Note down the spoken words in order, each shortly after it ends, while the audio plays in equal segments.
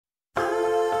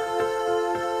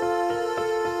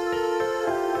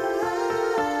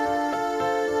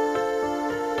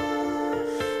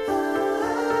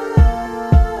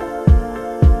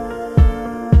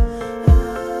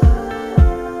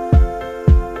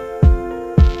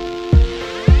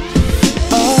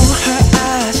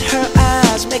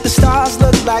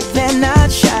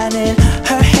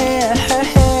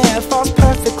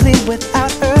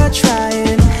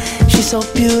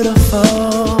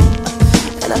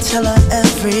tell her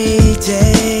every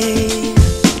day.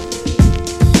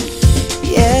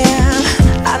 Yeah,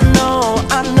 I know,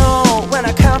 when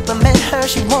I compliment her,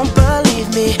 she won't believe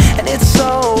me. And it's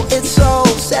so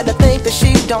sad to think that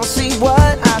she don't see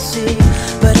what I see.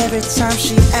 But every time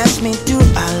she asks me, do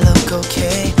I look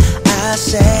okay, I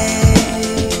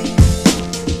say,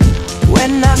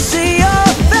 when I see your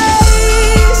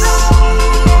face,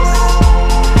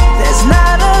 there's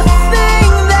not a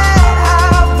thing that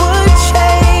I would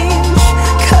change.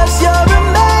 'Cause you're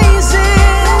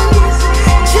amazing,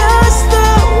 just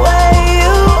the way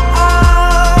you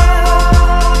are.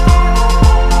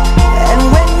 And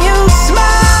when you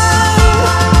smile,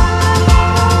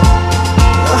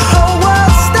 the whole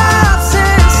world stops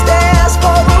and stares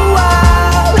for a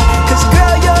while. 'Cause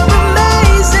girl, you're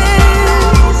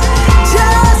amazing,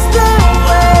 just the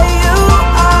way you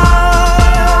are.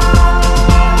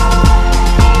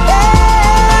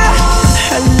 Yeah.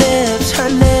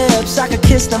 Her lips, I could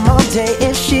kiss them all day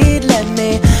if she'd let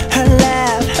me. Her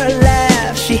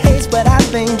laugh, she hates but I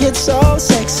think it's so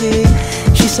sexy.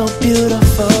 She's so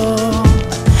beautiful,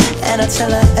 and I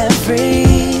tell her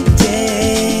every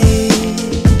day.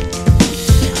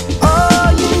 Oh,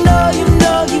 you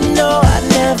know, I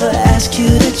never ask you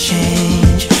to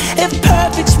change. If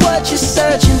perfect's what you're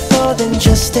searching for, then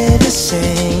just stay the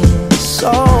same.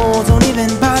 So don't even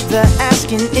bother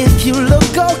asking if you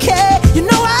look okay. You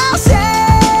know I'll say,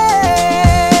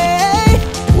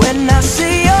 when I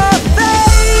see your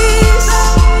face,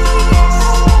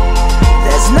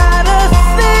 there's not a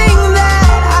thing that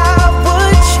I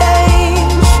would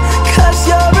change. 'Cause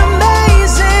you're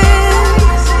amazing,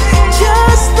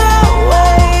 just the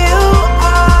way you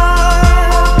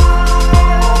are.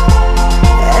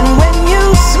 And when you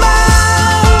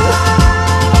smile,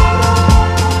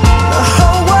 the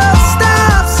whole world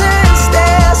stops and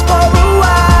stares for a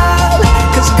while.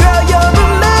 'Cause girl, you're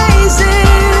amazing,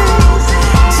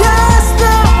 just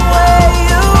the way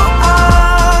you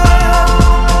are.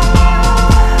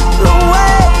 The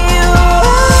way you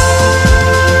are,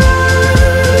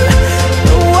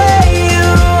 the way you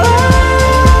are.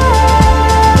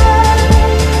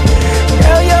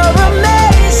 Girl, you're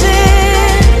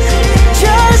amazing,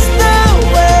 just the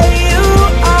way you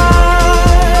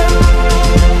are.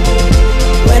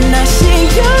 When I see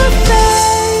your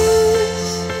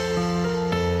face,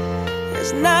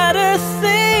 there's not a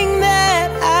thing that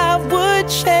I would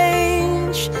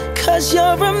change. 'Cause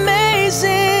you're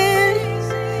amazing,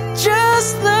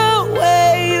 just the way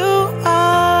you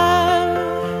are.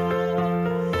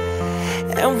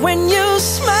 And when you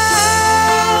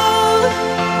smile,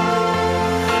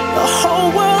 the whole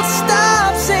world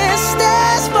stops and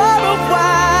stares for a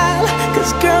while.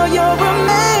 'Cause girl, you're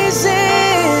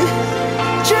amazing,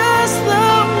 just the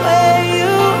way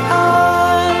you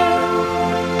are.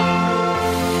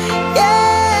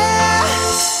 Yeah.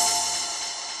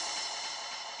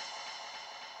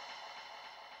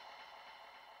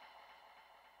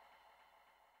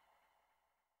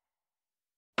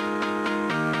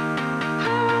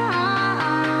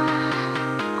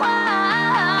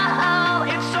 Whoa,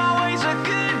 it's always a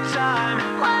good time.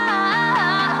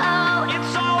 Whoa,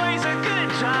 it's always a good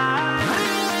time.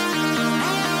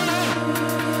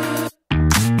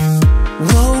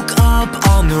 Woke up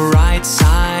on the right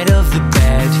side of the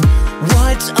bed.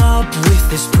 What's up with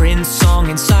this Prince song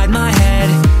inside my head?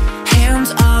 Hands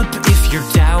up if you're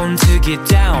down to get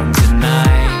down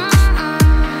tonight.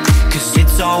 'Cause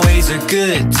it's always a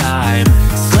good time.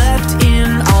 Slept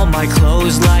in all my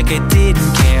clothes like I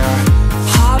didn't care.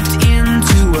 Hopped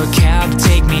into a cab,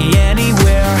 take me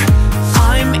anywhere.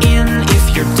 I'm in if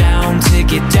you're down to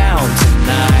get down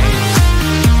tonight.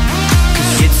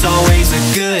 'Cause it's always a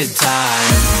good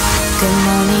time. Good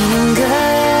morning and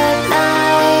good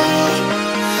night.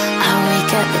 I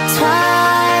wake up at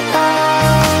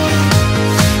twilight.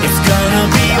 It's gonna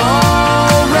be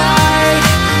alright.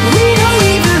 We don't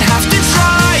even have to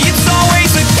try. It's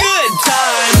always a good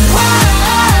time.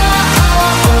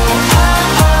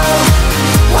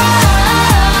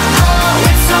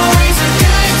 It's always a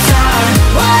good time.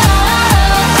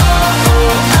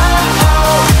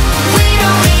 We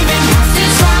don't even have to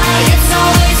try. It's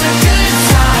always a good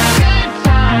time.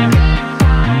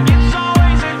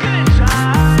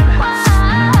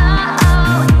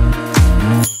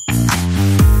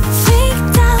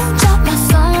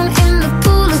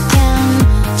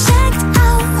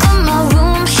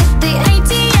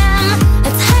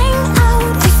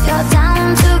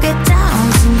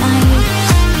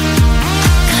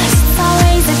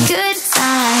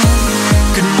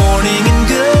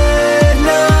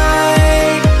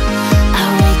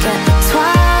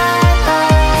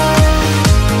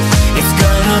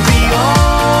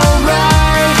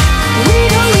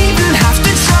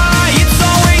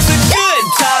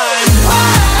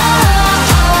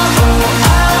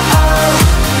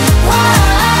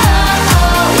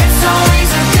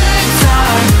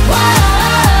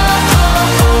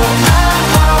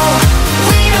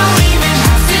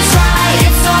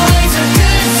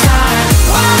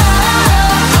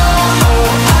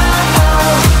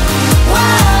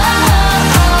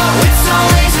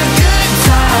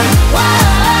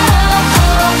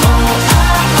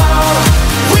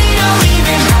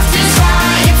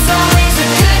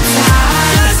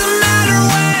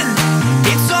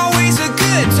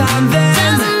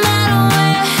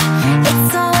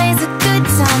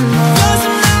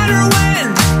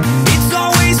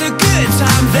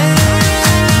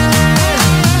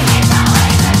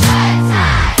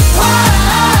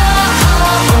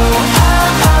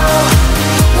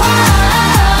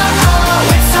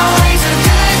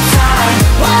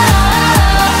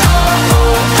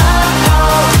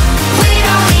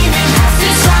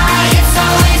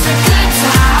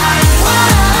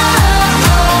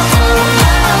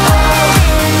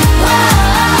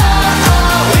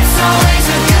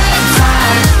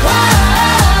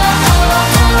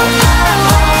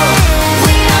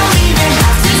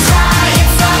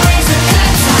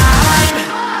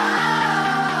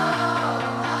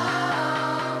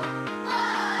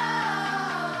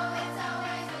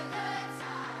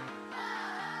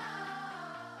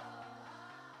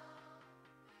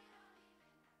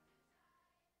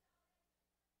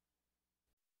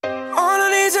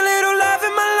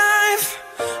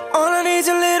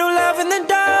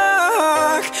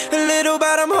 little,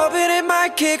 but I'm hoping it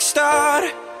might kickstart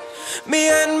me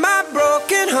and my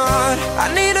broken heart.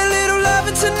 I need a little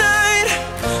loving tonight,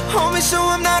 hold me so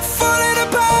I'm not falling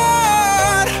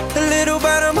apart. A little,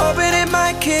 but I'm hoping it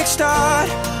might kickstart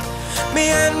me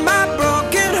and my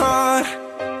broken heart.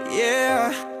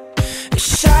 Yeah.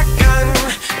 Shotgun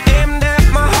aimed at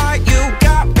my heart, you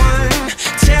got one.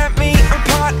 Tear me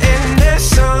apart and there's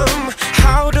some.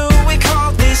 How do we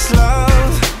call this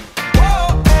love?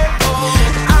 Whoa, oh, oh.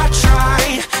 I try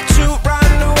to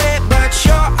run away, but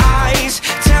your eyes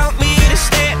tell me to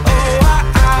stay. Oh,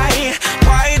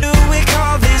 why do we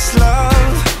call this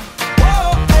love?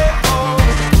 Whoa, oh, oh.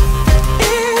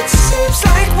 It seems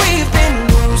like we've been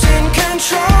losing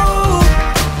control.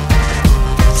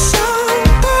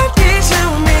 Somebody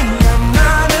tell me I'm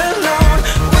not alone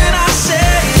when I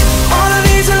say all I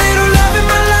need's a little love in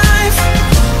my life.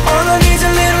 All I need's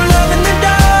a little love in the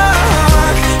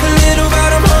dark. A little,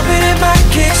 but I'm hoping it might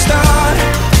kickstart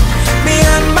me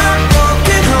and my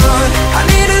broken heart. I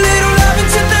need a little loving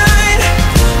tonight,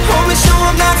 hold me so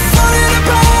I'm not falling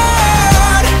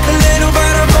apart. A little,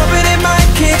 but I'm hoping it might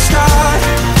kickstart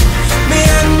me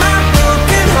and my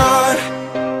broken heart.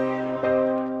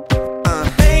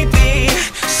 Maybe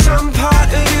some part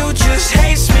of you just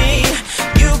hates me.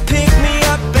 You pick me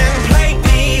up and play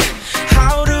me.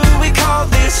 How do we call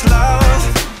this love?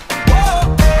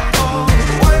 Whoa, oh, oh.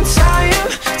 One time,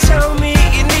 tell me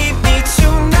you need me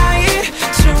tonight.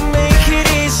 To make it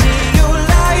easy, you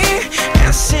lie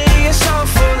and sing a song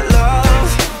for love.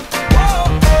 Whoa,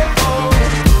 oh, oh.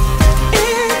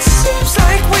 It seems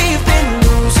like we've been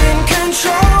losing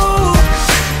control.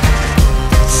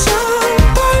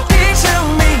 Somebody tell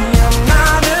me I'm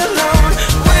not alone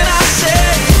when I say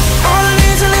all I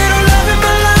need's a little love in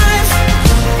my life.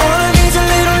 All I need's a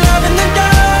little love in the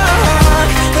dark.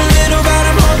 A little, but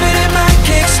I'm hoping it might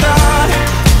kickstart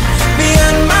me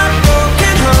and my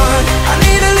broken heart. I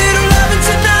need a little loving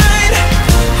tonight,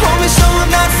 hold me so I'm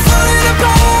not falling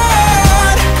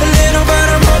apart. A little, but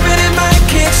I'm hoping it might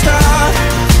kickstart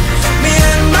me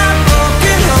and my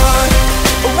broken heart.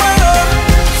 Whoa,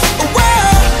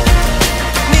 whoa.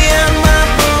 Me and my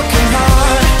broken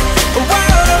heart. Whoa,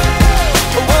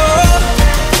 whoa.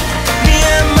 Me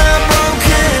and my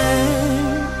broken.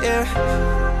 Yeah,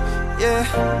 yeah,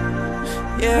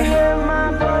 yeah.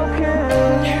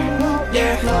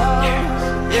 Yeah,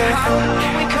 yeah.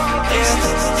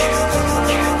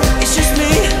 It's just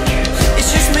me. It's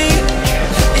just me.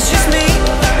 It's just me.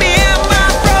 Me and my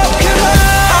broken heart.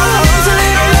 All I need's a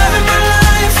little love in my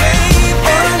life.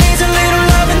 All I need's a little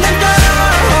love in the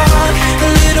dark. A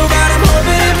little, but I'm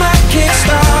hoping it might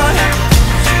kickstart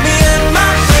me and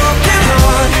my broken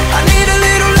heart. I need a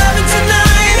little loving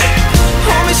tonight,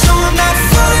 hold me so I'm not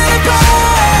falling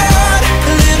apart.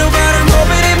 A little, but I'm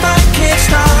hoping it might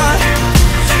kickstart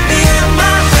me and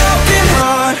my broken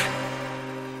heart.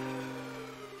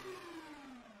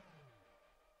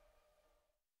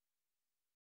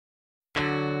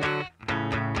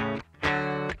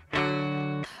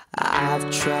 I've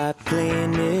tried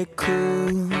playing it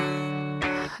cool,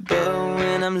 but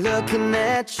when I'm looking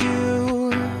at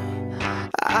you,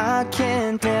 I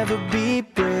can't ever be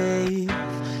brave,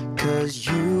 'cause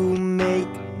you make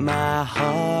my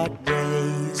heart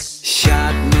race.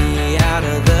 Shot me out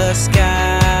of the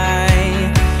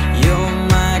sky, you're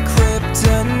my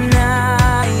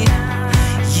kryptonite.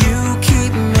 You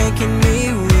keep making me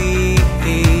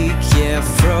weak, yeah,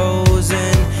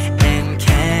 frozen and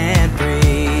can't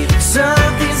breathe.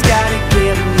 Something's gotta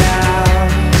give now,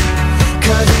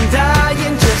 'cause I'm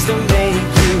dying just to make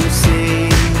you see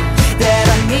that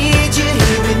I need you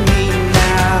here with me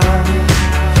now.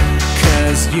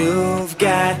 'Cause you've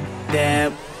got that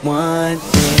one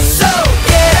thing. So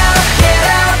get out, get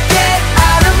out, get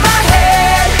out of my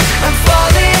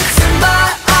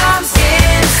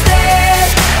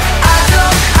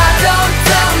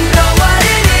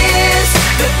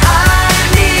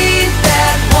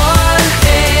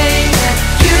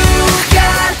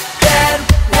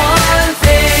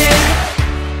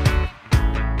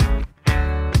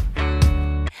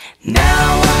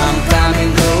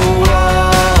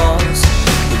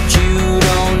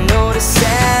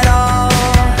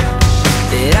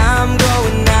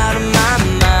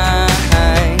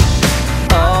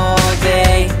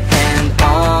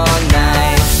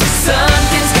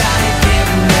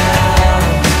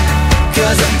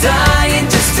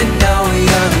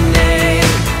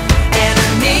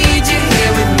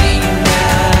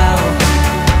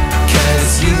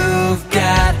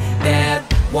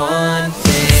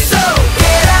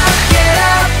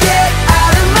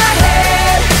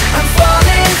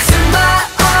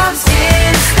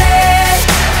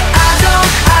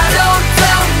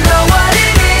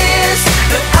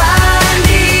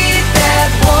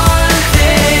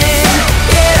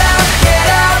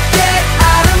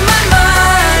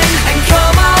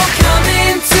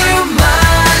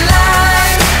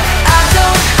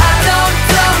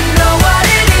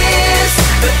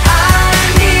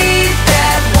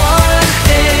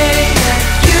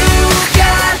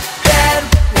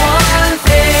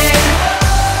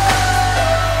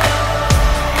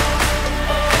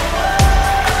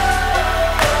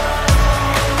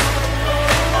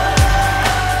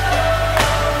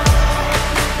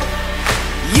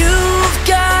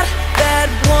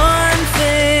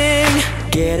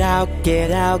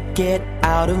Get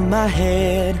out of my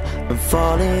head and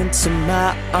fall into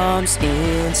my arms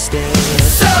instead.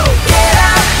 So get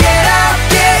out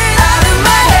of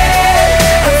my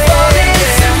head and fall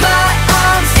into my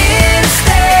arms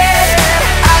instead.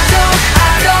 I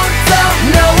don't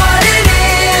know what it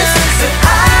is, but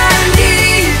I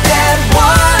need that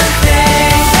one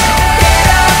thing. Get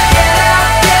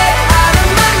out of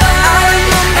my mind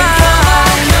and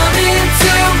come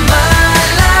into my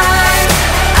life.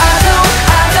 I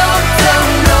don't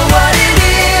know what it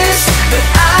is, but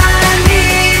I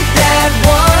need that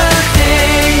one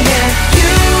thing, and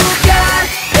you got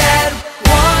that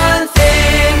one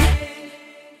thing.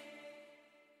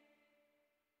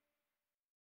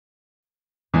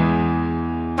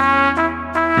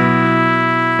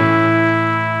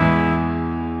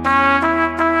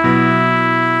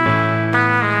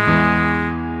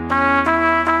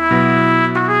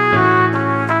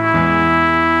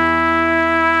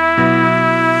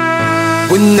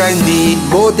 When I need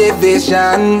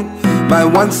motivation, my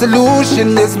one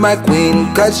solution is my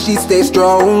queen, cause she stays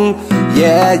strong.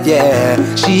 Yeah,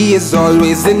 yeah, she is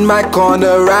always in my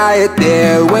corner, right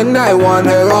there when I want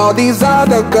her. All these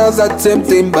other girls are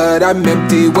tempting, but I'm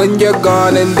empty when you're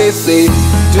gone. And they say,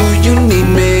 do you need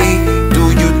me?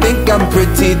 Do you think I'm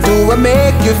pretty? Do I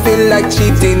make you feel like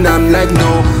cheating? I'm like,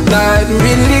 no, not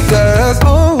really, cause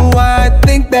oh, I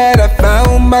think that I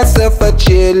found myself a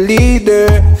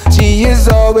cheerleader. She is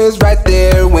always right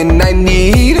there when I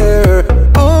need her.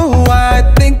 Oh, I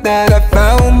think that I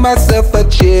found myself a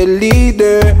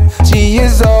cheerleader. She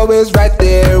is always right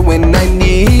there when I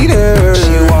need her.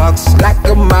 She walks like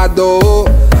a model,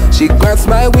 she grants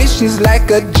my wishes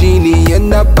like a genie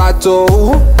in a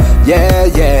bottle. Yeah,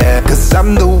 yeah, cause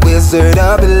I'm the wizard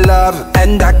of love,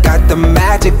 and I got the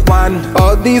magic wand.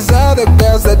 All these other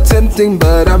girls are tempting,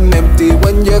 but I'm empty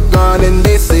when you're gone. And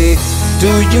they say, do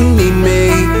you need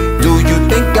me? Do you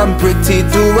think I'm pretty?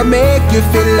 Do I make you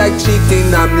feel like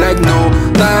cheating? I'm like, no,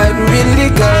 not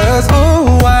really, cause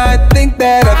oh, I think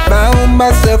that I found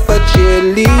myself a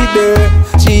cheerleader.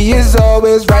 She is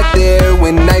always right there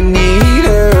when I need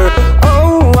her.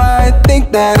 Oh, I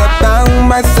think that I found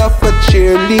myself a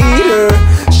cheerleader.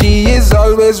 She is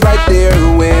always right there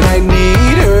when I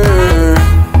need her.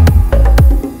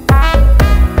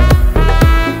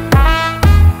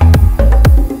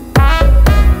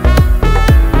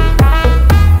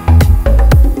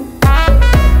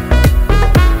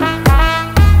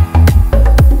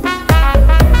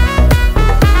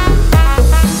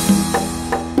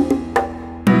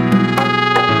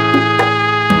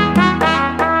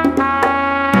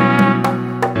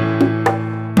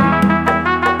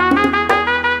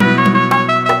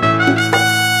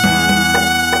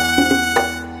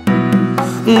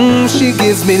 She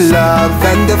gives me love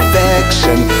and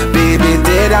affection. Baby,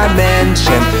 did I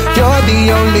mention you're the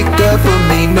only girl for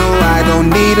me? No, I don't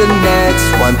need a next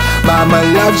one. Mama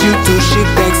loves you too, she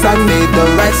thinks I made the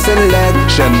right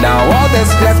selection. Now all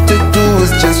that's left to do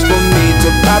is just for me to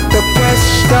pop the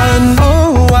question.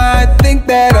 Oh, I think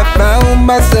that I found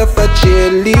myself a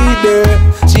cheerleader.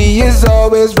 She is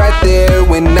always right there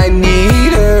when I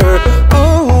need her.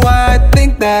 Oh, I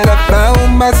think that I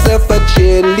found myself a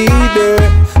cheerleader.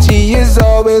 She is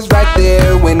always right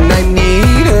there when I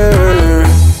need her.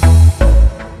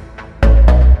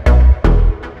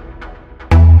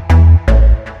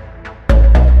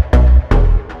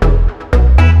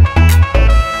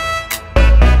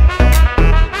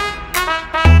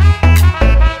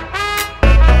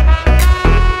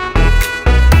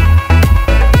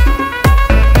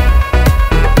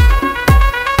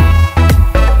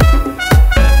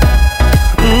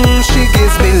 She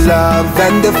gives me love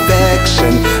and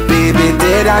affection. Baby,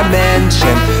 did I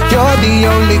mention you're the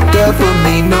only girl for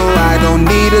me? No, I don't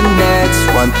need a next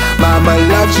one. Mama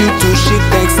loves you too, she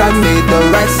thinks I made the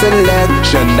right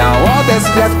selection. Now all that's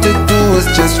left to do is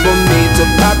just for me to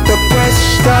pop the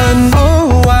question.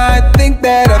 Oh, I think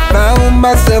that I found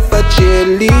myself a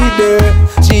cheerleader.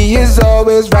 She is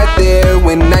always right there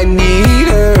when I need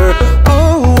her.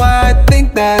 Oh, I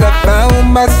think that I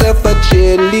found myself a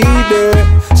cheerleader.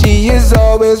 She is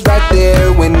always right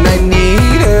there when I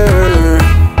need her.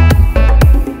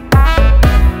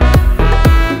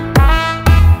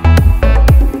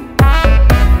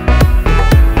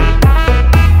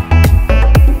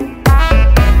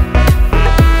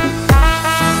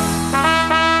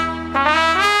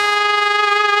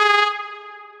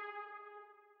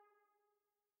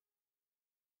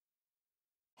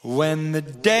 When the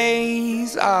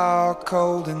days are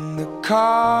cold and the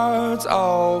cards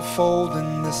all fold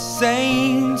and the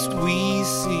saints we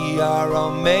see are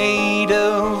all made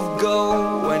of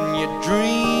gold, when your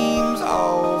dreams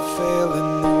all fail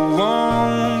and the one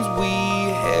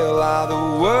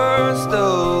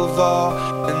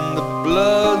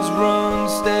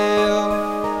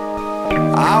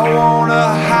wanna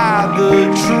hide the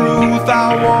truth,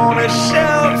 I wanna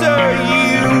shelter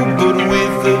you, but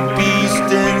with the beast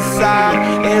inside,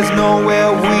 there's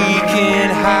nowhere we can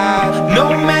hide. No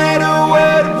matter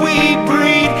what we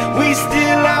breed, we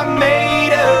still are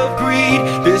made of greed.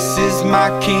 This is my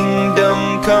kingdom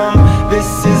come,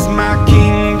 this is my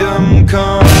kingdom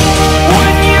come.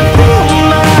 When you feel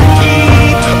my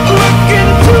heat, look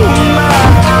into my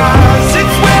eyes,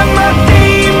 it's where my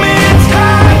demons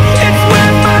hide, it's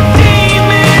where my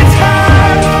demons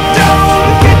hide.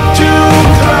 Don't get too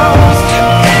close,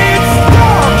 it's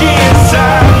dark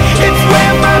inside, it's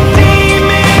where my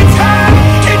demons hide,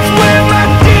 it's where my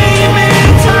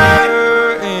demons hide.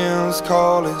 Curtains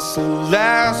call, it's the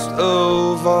last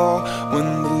of all. When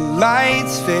the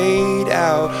lights fade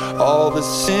out, all the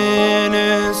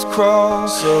sinners crawl.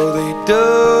 So they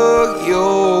dug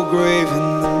your grave,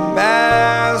 and the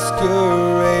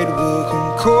masquerade will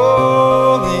come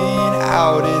calling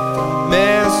out at the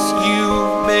mess you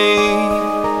made.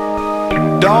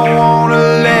 Don't wanna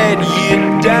let you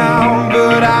down,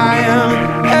 but I am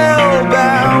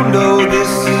hellbound. Oh,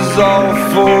 this is all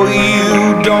for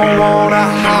you. Don't wanna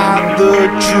hide the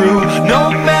truth. No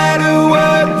matter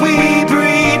what we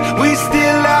breed, we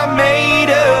still are made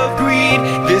of greed.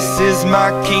 This is my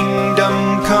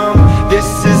kingdom come,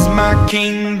 this is my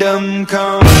kingdom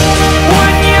come.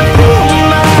 When you feel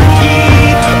my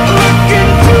heat, look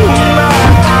into my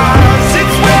eyes,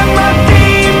 it's where my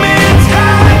demons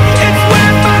hide, it's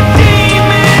where my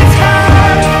demons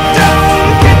hide.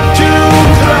 Don't get too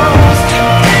close,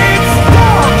 it's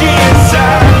dark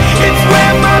inside, it's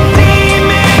where my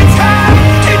demons hide,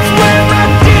 it's where my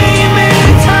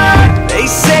demons hide. They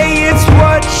say it's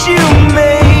what you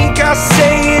make, I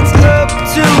say it's up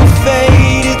to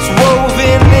fate. It's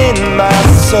woven in my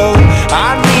soul,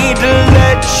 I need to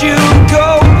let you go.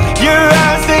 Your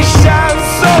eyes, they shine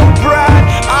so bright,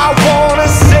 I wanna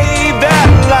save that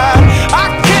light. I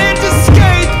can't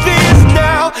escape this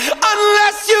now,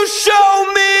 unless you show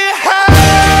me how.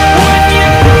 When you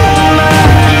feel my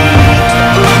heat,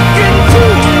 look into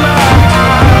my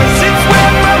eyes, it's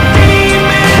where my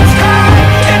demons hide,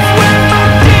 it's where my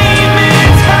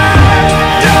demons hide.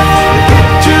 Don't get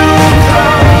too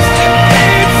close,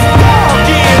 it's dark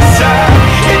inside,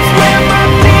 it's where my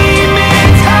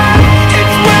demons hide,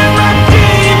 it's where my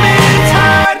demons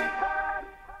hide.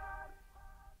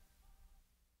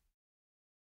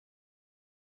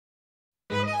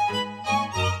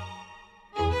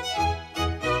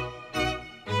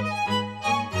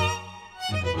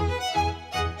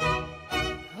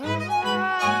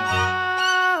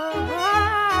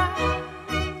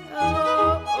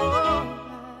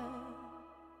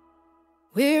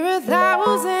 We're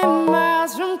 1,000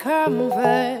 miles from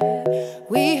comfort.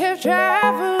 We have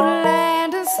traveled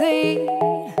land and sea,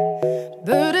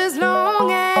 but as long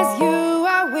as you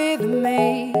are with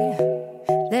me,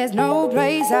 there's no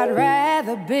place I'd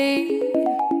rather be.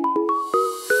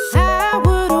 I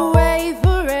would away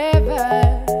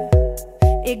forever,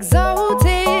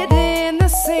 exalted in the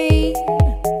sea.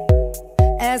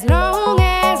 As long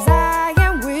as I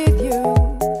am with you,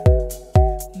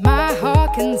 my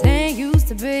heart continues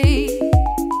to beat.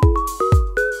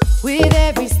 With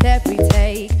every step we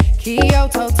take,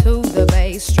 Kyoto to the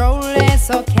bay, strolling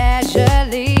so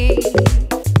casually.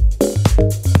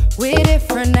 We're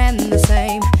different and the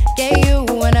same, gave you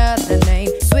another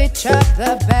name, switch up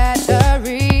the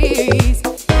batteries.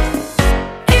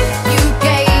 If you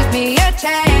gave me a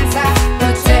chance, I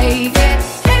would take it.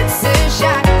 It's a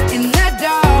shot in the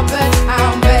dark, but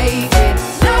I'll make it.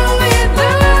 Knowing the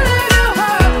little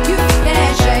hope, you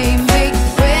can't shame me.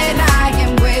 When I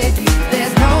am with you,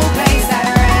 there's no place I'd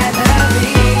rather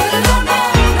be. No, no,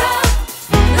 no,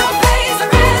 no place I'd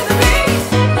rather be.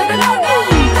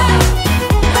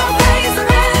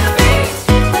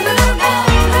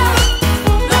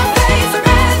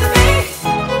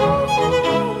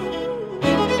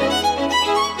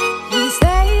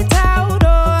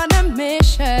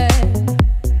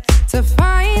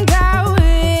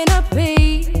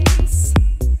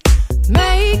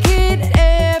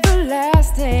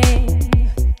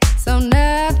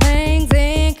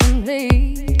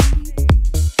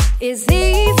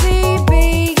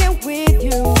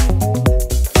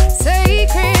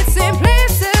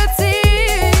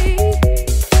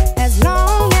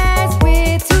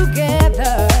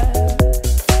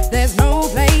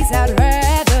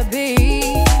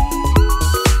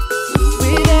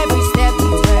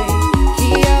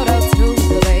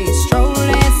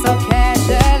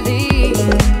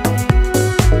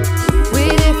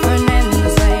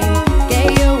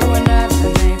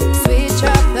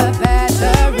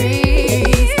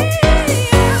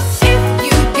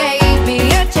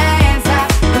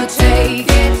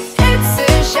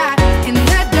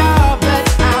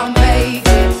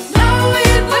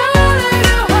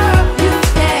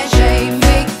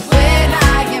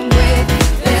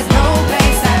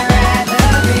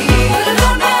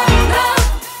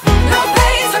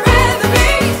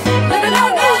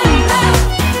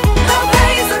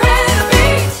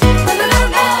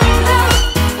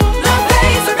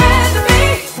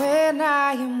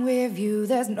 you,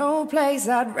 there's no place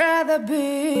I'd rather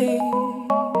be.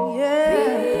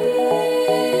 Yeah.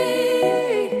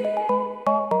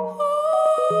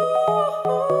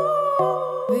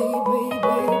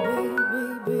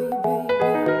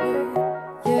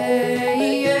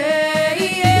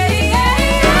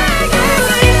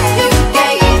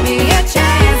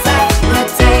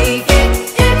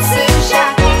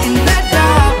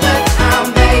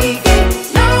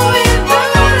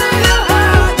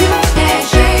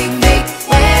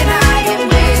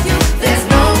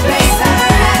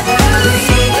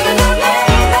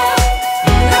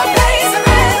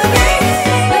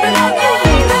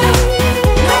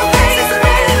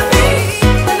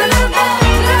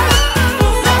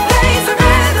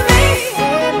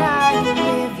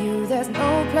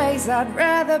 I'd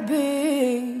rather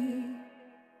be.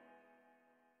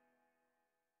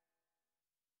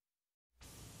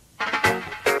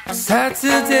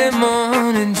 Saturday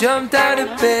morning, jumped out of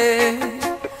bed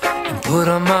and put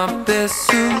on my best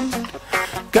suit.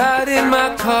 Got in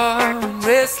my car and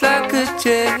raced like a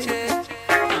jet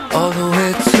all the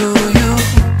way to you.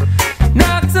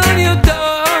 Knocked on your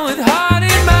door with heart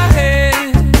in my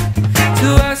head to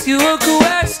ask you a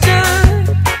question,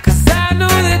 'cause I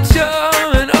know that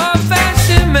you're an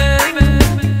old-fashioned man.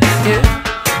 Yeah.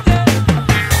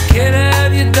 Can I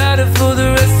have your daughter for the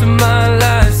rest of my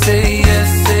life? Say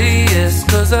yes,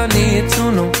 'cause I need to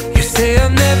know. You say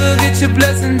I'll never get your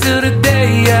blessing till the day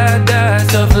I die.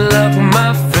 Tough luck,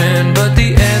 my friend, but the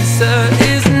answer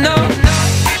is no.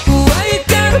 Why you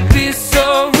gotta be so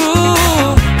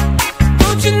rude?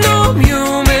 Don't you know I'm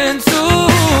human too?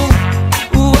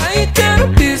 Why you gotta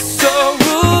be so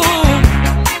rude?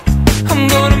 I'm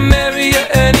gonna marry you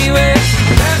anyway.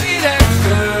 Marry that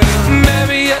girl.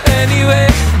 Marry you anyway.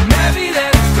 Marry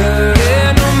that girl. Yeah,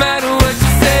 no matter what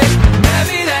you say.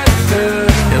 Marry that girl,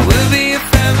 and we'll be a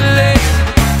family.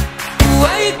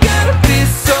 Why you gotta be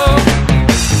so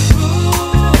rude?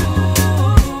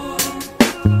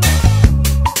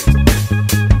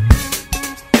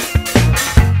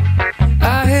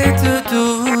 I hate to do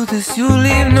this, you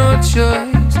leave no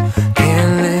choice.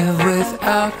 Can't live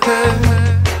without her.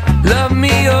 Love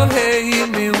me or hate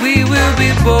me, we will be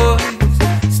boys,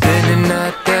 standing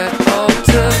at that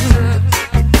altar.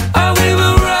 Or we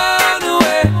will run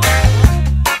away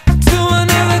to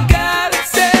another guy that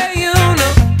say you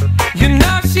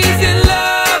know she's in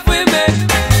love with me.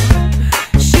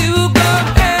 She will go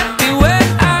anywhere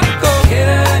I go. Can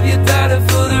I have your daughter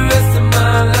for the rest of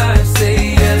my life? Say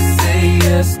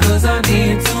yes, 'cause I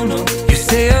need to know. You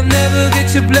say I'll never get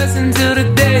your blessing till the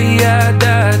day I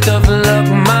die. Tough luck,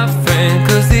 my friend,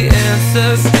 'cause the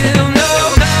answer's still no.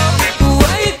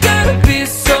 Why you gotta be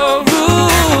so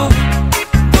rude?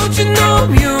 Don't you know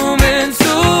I'm human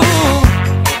too?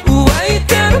 Why you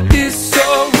gotta be so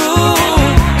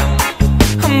rude?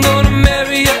 I'm gonna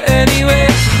marry you anyway.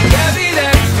 Marry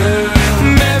that girl.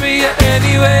 Marry you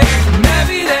anyway.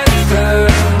 Marry that girl.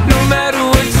 No matter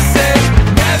what you say.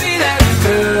 Marry that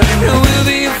girl, and we'll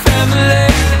be a family.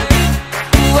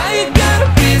 Why you gotta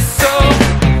be so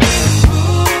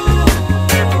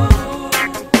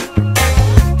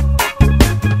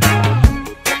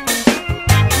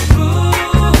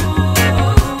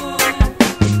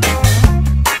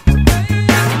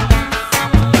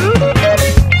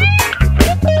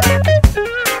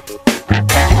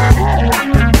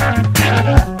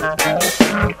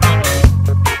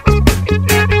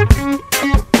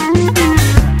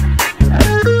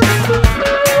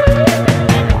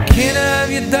Can I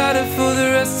have your daughter for the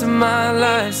rest of my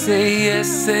life? Say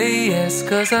yes,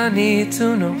 'cause I need to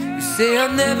know. You say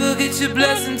I'll never get your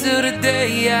blessing till the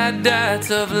day I die.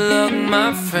 Tough luck,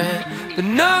 my friend, but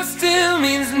no still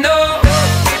means no.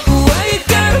 Why you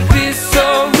gotta be so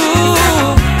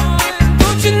rude?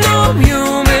 Don't you know I'm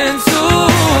human too?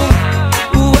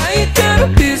 Why you gotta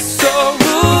be so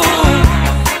rude?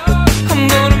 I'm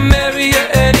gonna marry you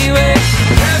anyway.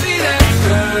 Marry that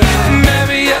girl.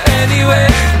 Marry you anyway.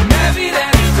 Marry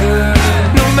that girl.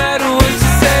 No matter what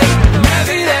you say.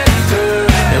 Marry that girl,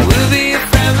 and we'll be a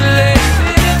family.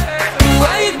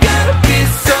 Why you gotta be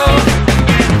so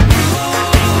rude?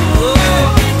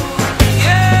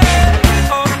 Yeah.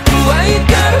 Why you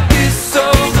gotta be so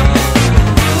rude?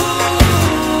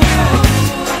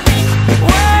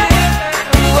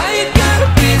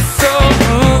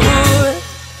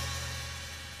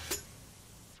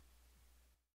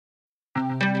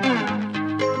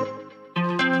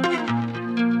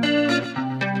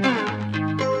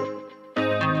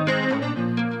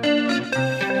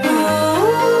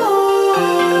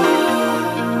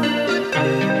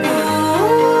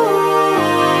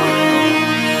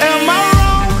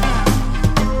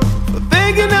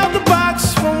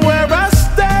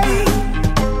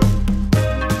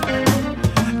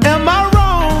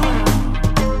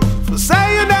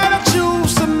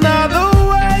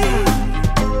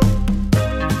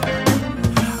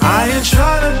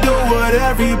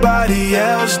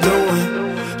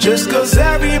 just 'cause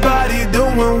everybody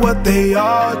doing what they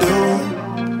all do.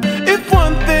 If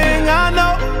one thing I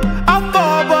know, I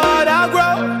fall but I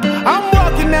grow. I'm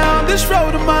walking down this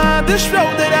road of mine, this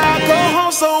road that I go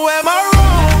home. So am I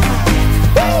wrong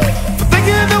for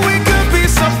thinking that we could be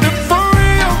something for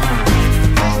real?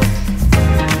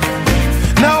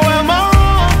 Now am I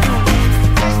wrong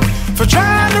for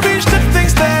trying to reach the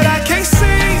things that I can't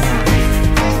see?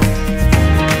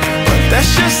 But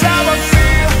that's just how I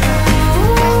feel.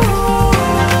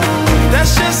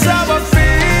 That's just how I feel.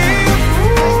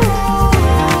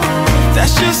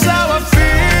 That's just how I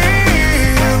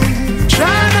feel.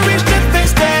 Trying to reach the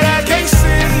things that I can't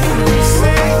see.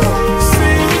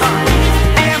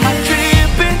 Am I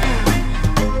tripping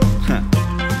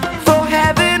for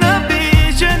having a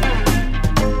vision?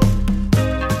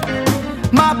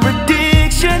 My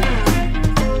prediction,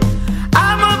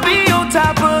 I'ma be on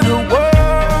top of the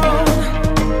world.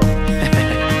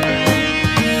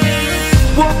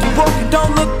 Walking, walking,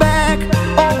 don't look back.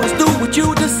 Always do what you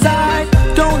decide.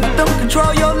 Don't let them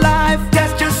control your life.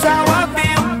 That's just how I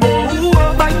feel.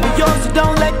 Oh, fight for yours, so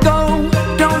don't let go.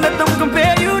 Don't let them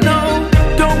compare, you know.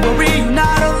 Don't worry, you're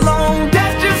not alone.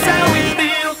 That's just how we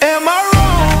feel. Am I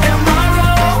wrong? Am I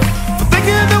wrong for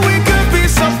thinking that we could be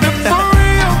something for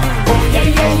real? Oh yeah,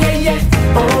 yeah, yeah, yeah.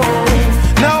 Oh.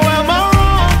 Now am I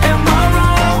wrong? Am I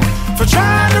wrong for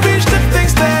trying to reach the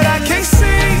things that I can't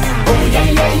see? Oh yeah,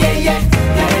 yeah, yeah, yeah,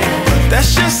 yeah. That's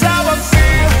just how I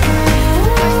feel.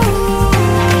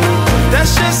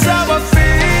 That's just how I feel.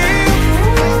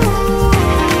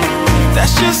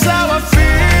 That's just how I feel.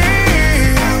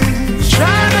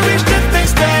 Trying to reach the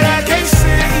things that I can't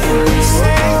see.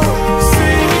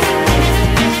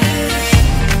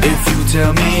 If you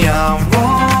tell me I'm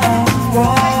wrong,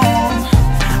 wrong,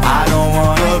 I don't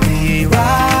wanna be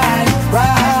right,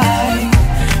 right.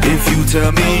 If you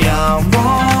tell me I'm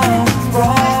wrong,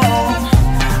 wrong,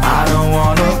 I don't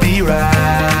wanna be right.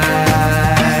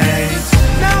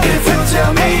 If you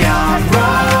tell me I'm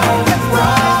wrong,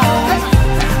 wrong,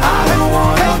 I don't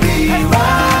wanna be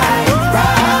right,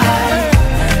 right.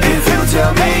 If you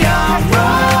tell me I'm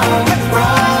wrong,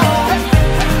 wrong,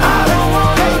 I don't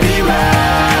wanna be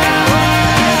right.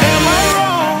 Am I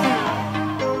wrong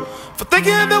for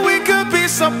thinking that we could be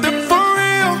something for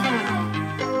real?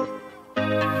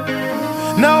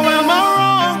 Now am I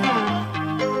wrong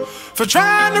for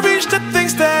trying to reach the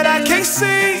things that I can't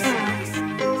see?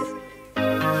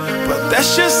 But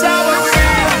that's just how I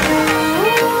feel.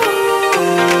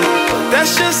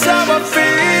 That's just how I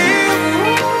feel.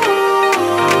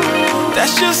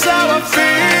 That's just how I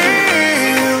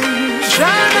feel.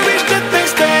 Trying to reach the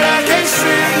things that I can't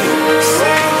see.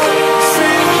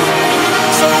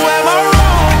 So am I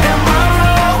wrong? Am I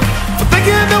wrong for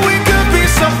thinking that we could be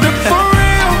something for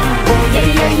real? Oh yeah,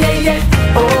 yeah, yeah,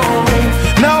 yeah. Oh.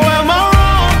 Now am I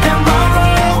wrong? Am I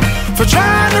wrong for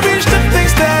trying to reach the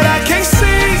things that I can't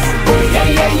see? Oh yeah,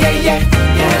 yeah, yeah, yeah,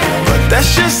 yeah. But that's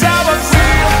just how I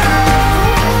feel.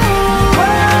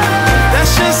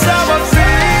 That's just how I feel.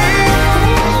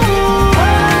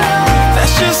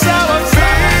 That's just how I feel.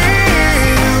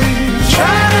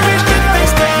 Trying to reach the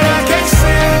things that I can't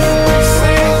see.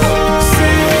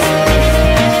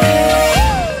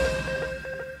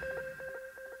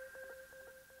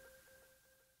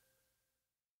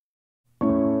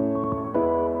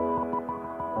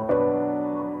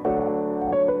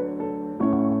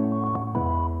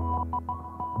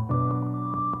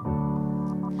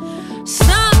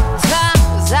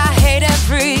 Sometimes I hate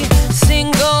every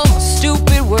single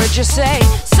stupid word you say.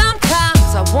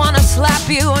 Sometimes I wanna slap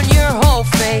you on your whole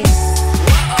face.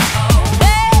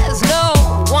 There's no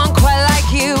one quite like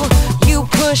you. You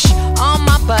push all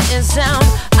my buttons down.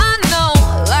 I know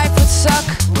life would suck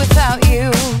without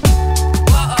you.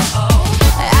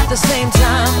 At the same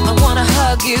time, I wanna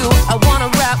hug you. I wanna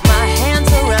wrap my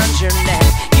hands around your neck.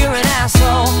 You're an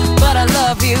asshole, but I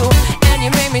love you. And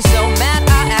you made me so mad,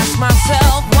 I ask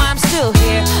myself why I'm still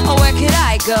here, or where could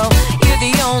I go? You're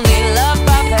the only love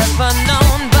I've ever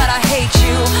known, but I hate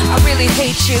you, I really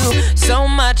hate you so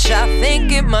much, I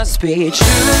think it must be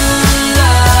true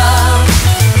love,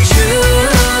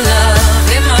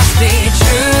 it must be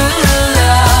true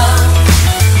love.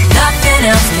 Nothing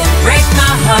else can break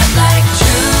my heart like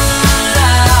true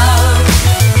love,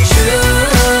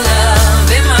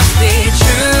 it must be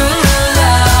true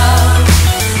love.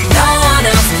 No one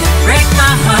else can break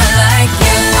my heart like you.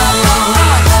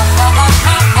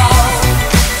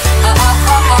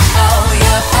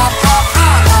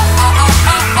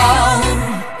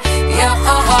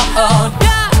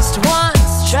 Just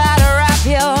once try to wrap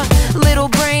your little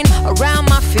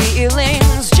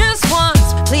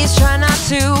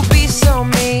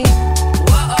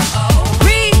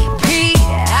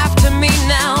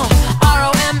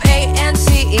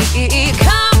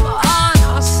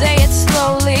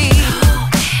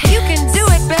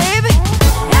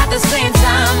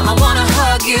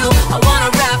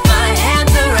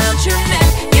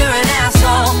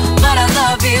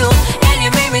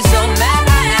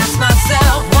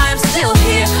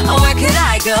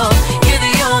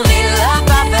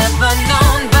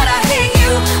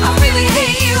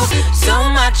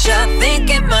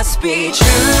must be true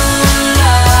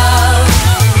love.